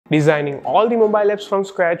Designing all the mobile apps from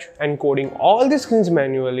scratch and coding all the screens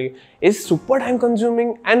manually is super time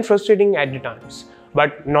consuming and frustrating at the times.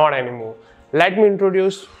 But not anymore. Let me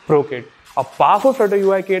introduce ProKit, a powerful Flutter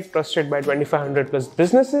UI kit trusted by 2500 plus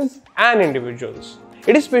businesses and individuals.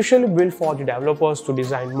 It is specially built for the developers to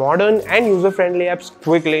design modern and user-friendly apps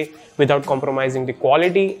quickly without compromising the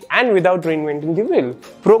quality and without reinventing the wheel.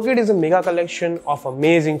 ProKit is a mega collection of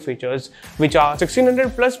amazing features, which are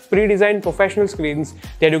 1600 plus pre-designed professional screens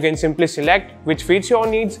that you can simply select which fits your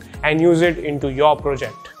needs and use it into your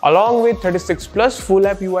project. Along with 36 plus full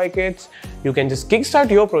app UI kits, you can just kickstart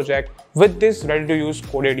your project with this ready-to-use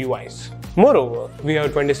coded UIs. Moreover, we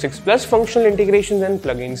have 26 plus functional integrations and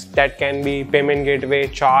plugins that can be payment gateway,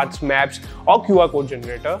 charts, maps, or QR code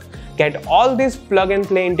generator. Get all these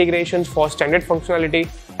plug-and-play integrations for standard functionality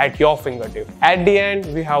at your fingertip. At the end,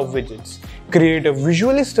 we have widgets. Create a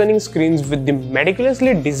visually stunning screens with the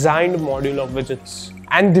meticulously designed module of widgets.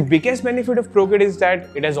 And the biggest benefit of ProKit is that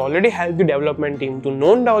it has already helped the development team to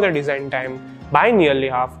note down the design time by nearly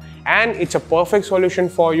half, and it's a perfect solution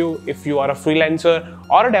for you if you are a freelancer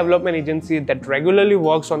or a development agency that regularly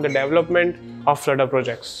works on the development of Flutter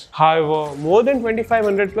projects. However, more than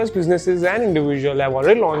 2500 plus businesses and individuals have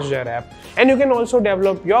already launched their app, and you can also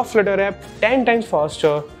develop your Flutter app 10 times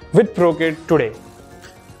faster with ProKit today.